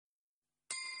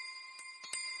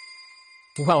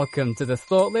Welcome to the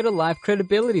Thought Leader Life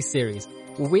Credibility Series,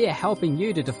 where we are helping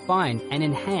you to define and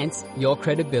enhance your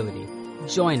credibility.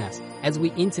 Join us as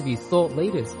we interview thought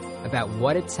leaders about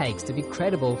what it takes to be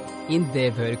credible in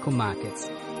their vertical markets.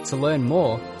 To learn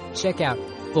more, check out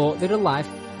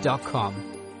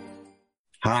thoughtleaderlife.com.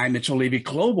 Hi, Mitchell Levy,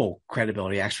 Global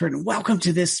Credibility Expert, and welcome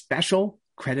to this special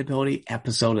credibility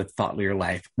episode of Thought Leader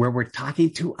Life, where we're talking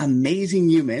to amazing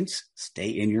humans. Stay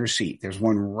in your seat. There's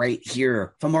one right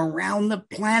here from around the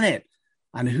planet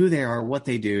on who they are, what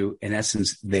they do, in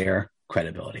essence, their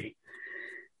credibility.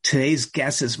 Today's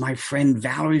guest is my friend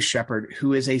Valerie Shepard,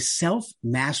 who is a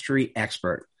self-mastery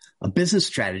expert, a business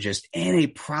strategist, and a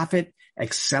profit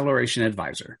acceleration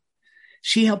advisor.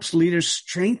 She helps leaders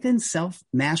strengthen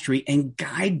self-mastery and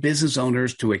guide business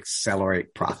owners to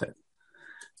accelerate profit.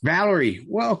 Valerie,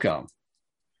 welcome.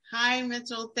 Hi,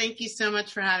 Mitchell. Thank you so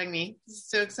much for having me. This is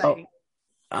so exciting.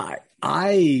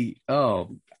 I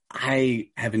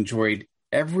have enjoyed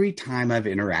every time I've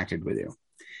interacted with you.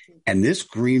 And this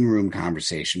green room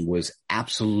conversation was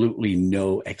absolutely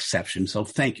no exception. So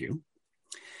thank you.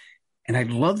 And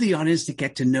I'd love the audience to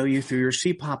get to know you through your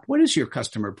CPOP. What is your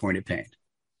customer point of pain?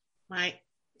 My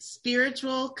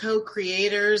spiritual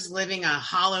co-creators living a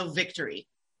hollow victory.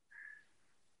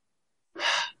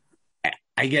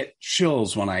 I get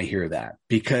chills when I hear that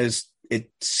because it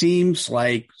seems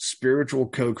like spiritual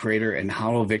co-creator and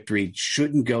hollow victory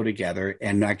shouldn't go together.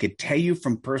 And I could tell you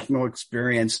from personal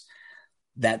experience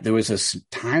that there was a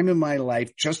time in my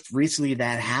life just recently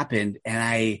that happened,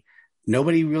 and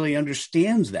nobody really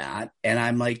understands that. And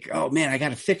I'm like, oh man, I got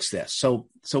to fix this. So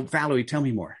Valerie, tell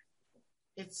me more.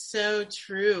 It's so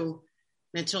true,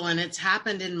 Mitchell. And it's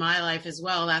happened in my life as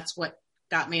well. That's what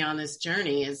got me on this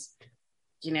journey is,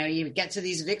 you get to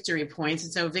these victory points.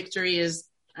 And so victory is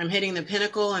I'm hitting the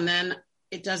pinnacle and then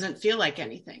it doesn't feel like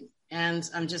anything. And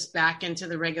I'm just back into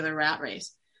the regular rat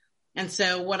race. And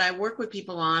so what I work with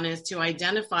people on is to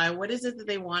identify what is it that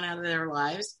they want out of their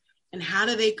lives and how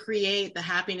do they create the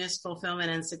happiness, fulfillment,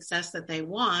 and success that they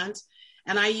want.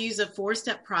 And I use a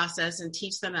 4-step process and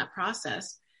teach them that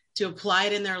process to apply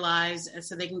it in their lives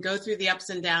so they can go through the ups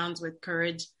and downs with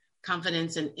courage,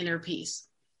 confidence, and inner peace.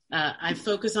 I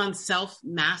focus on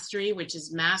self-mastery, which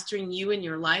is mastering you and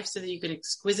your life so that you can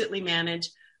exquisitely manage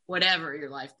whatever your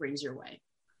life brings your way.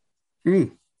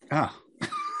 I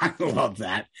love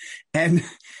that. And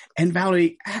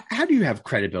Valerie, how do you have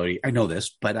credibility? I know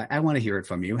this, but I want to hear it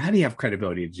from you. How do you have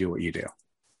credibility to do what you do?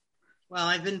 Well,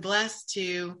 I've been blessed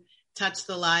to touch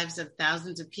the lives of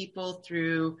thousands of people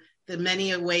through the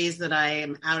many ways that I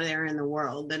am out there in the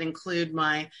world that include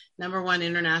my #1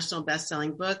 international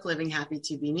best-selling book, Living Happy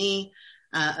to Be Me,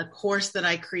 a course that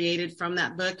I created from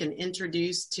that book and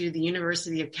introduced to the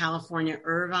University of California,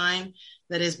 Irvine,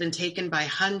 that has been taken by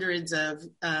hundreds of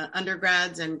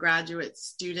undergrads and graduate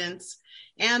students,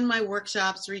 and my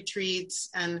workshops, retreats,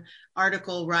 and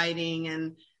article writing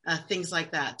and things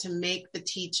like that to make the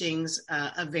teachings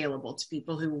available to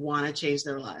people who want to change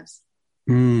their lives.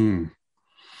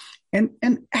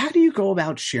 And how do you go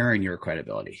about sharing your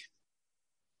credibility?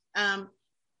 My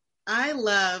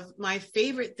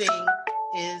favorite thing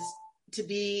is to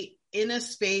be in a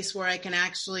space where I can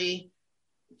actually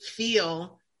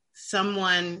feel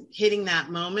someone hitting that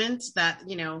moment, that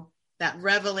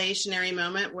revelationary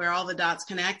moment where all the dots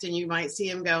connect and you might see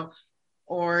them go,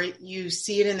 or you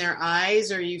see it in their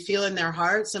eyes or you feel in their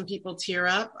heart. Some people tear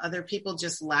up, other people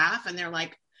just laugh and they're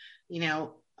like,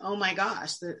 oh my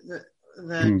gosh, the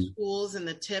tools and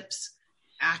the tips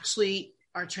actually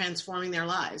are transforming their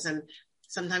lives. And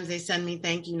sometimes they send me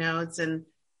thank you notes, and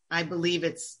I believe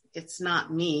it's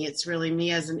not me. It's really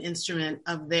me as an instrument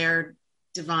of their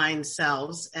divine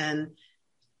selves. And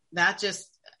that is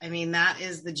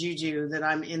the juju that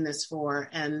I'm in this for.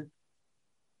 And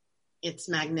it's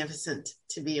magnificent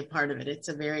to be a part of it. It's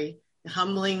a very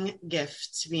humbling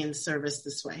gift to be in service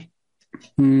this way.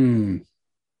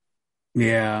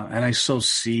 Yeah. And I so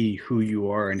see who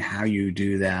you are and how you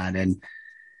do that.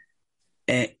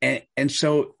 And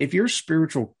so if you're a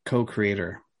spiritual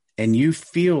co-creator and you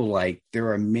feel like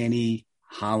there are many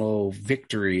hollow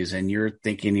victories and you're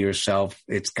thinking to yourself,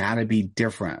 it's got to be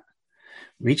different,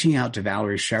 reaching out to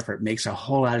Valerie Shepard makes a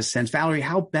whole lot of sense. Valerie,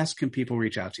 how best can people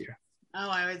reach out to you? Oh,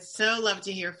 I would so love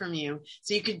to hear from you.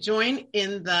 So you could join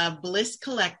in the Bliss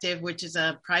Collective, which is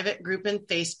a private group in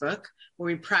Facebook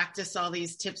where we practice all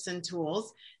these tips and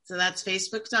tools. So that's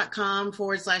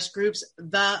facebook.com/groups,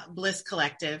 The Bliss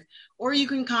Collective. Or you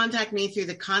can contact me through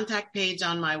the contact page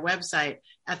on my website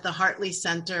at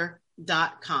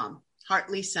thehartleycenter.com,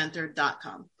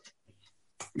 hartleycenter.com.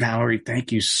 Valerie,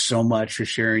 thank you so much for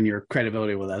sharing your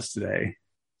credibility with us today.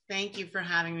 Thank you for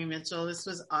having me, Mitchell. This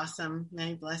was awesome.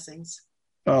 Many blessings.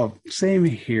 Oh, same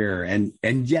here. And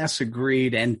yes,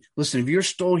 agreed. And listen, if you're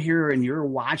still here and you're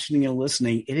watching and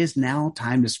listening, it is now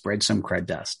time to spread some cred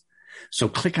dust. So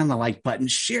click on the like button,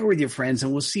 share with your friends,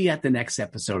 and we'll see you at the next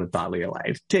episode of Thought Leader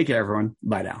Life. Take care, everyone.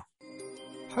 Bye now.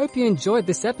 Hope you enjoyed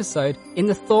this episode in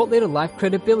the Thought Leader Life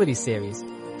Credibility series.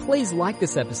 Please like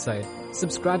this episode,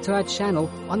 subscribe to our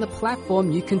channel on the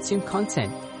platform you consume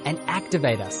content, and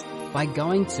activate us by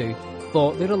going to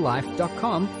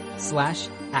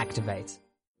thoughtleaderlife.com/activate.